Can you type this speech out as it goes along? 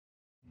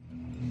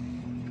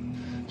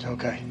It's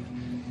okay.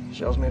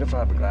 Shell's made of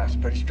fiberglass,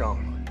 pretty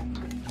strong.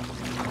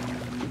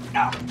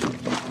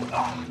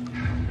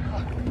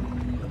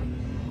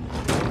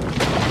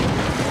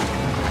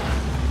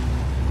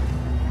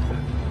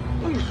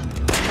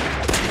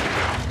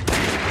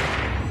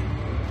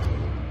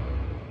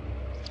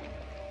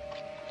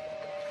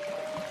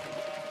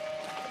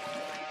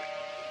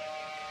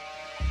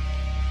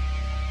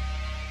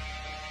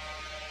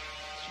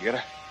 You get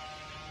her?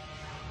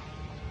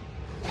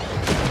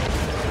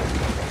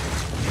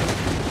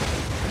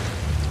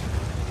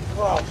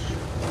 Close.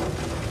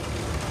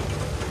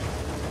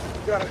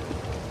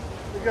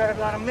 We got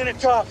about a minute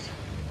tops.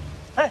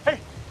 Hey,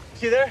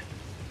 see there?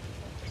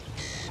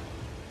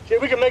 See,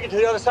 we can make it to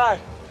the other side.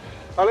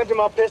 I'll empty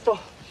my pistol.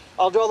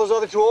 I'll draw those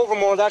other two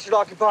overmores. That should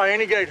occupy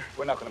any gator.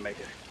 We're not gonna make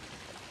it.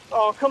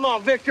 Oh, come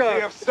on, Victor.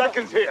 We have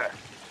seconds here.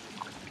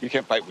 You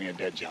can't fight when you're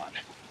dead, John.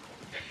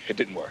 It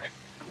didn't work.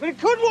 But it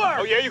could work.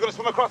 Oh, yeah? You're gonna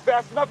swim across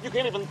fast enough? You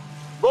can't even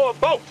row a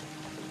boat.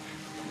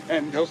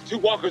 And those two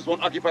walkers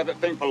won't occupy that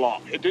thing for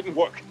long. It didn't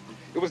work.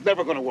 It was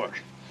never gonna work.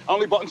 I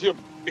only buttoned you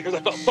because I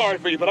felt sorry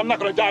for you, but I'm not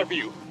gonna die for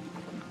you.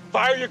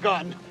 Fire your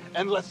gun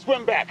and let's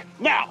swim back,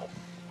 now!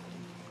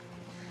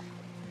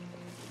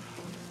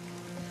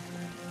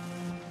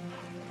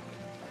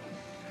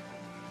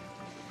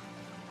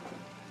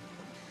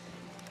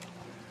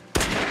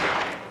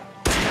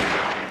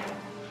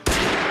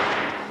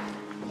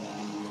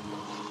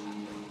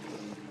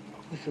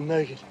 We can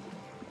make it.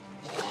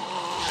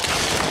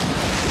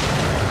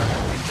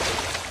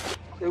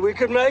 We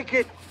could make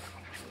it.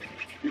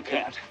 You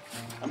can't.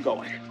 I'm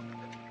going.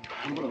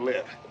 I'm gonna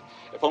live,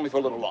 if only for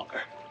a little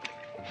longer.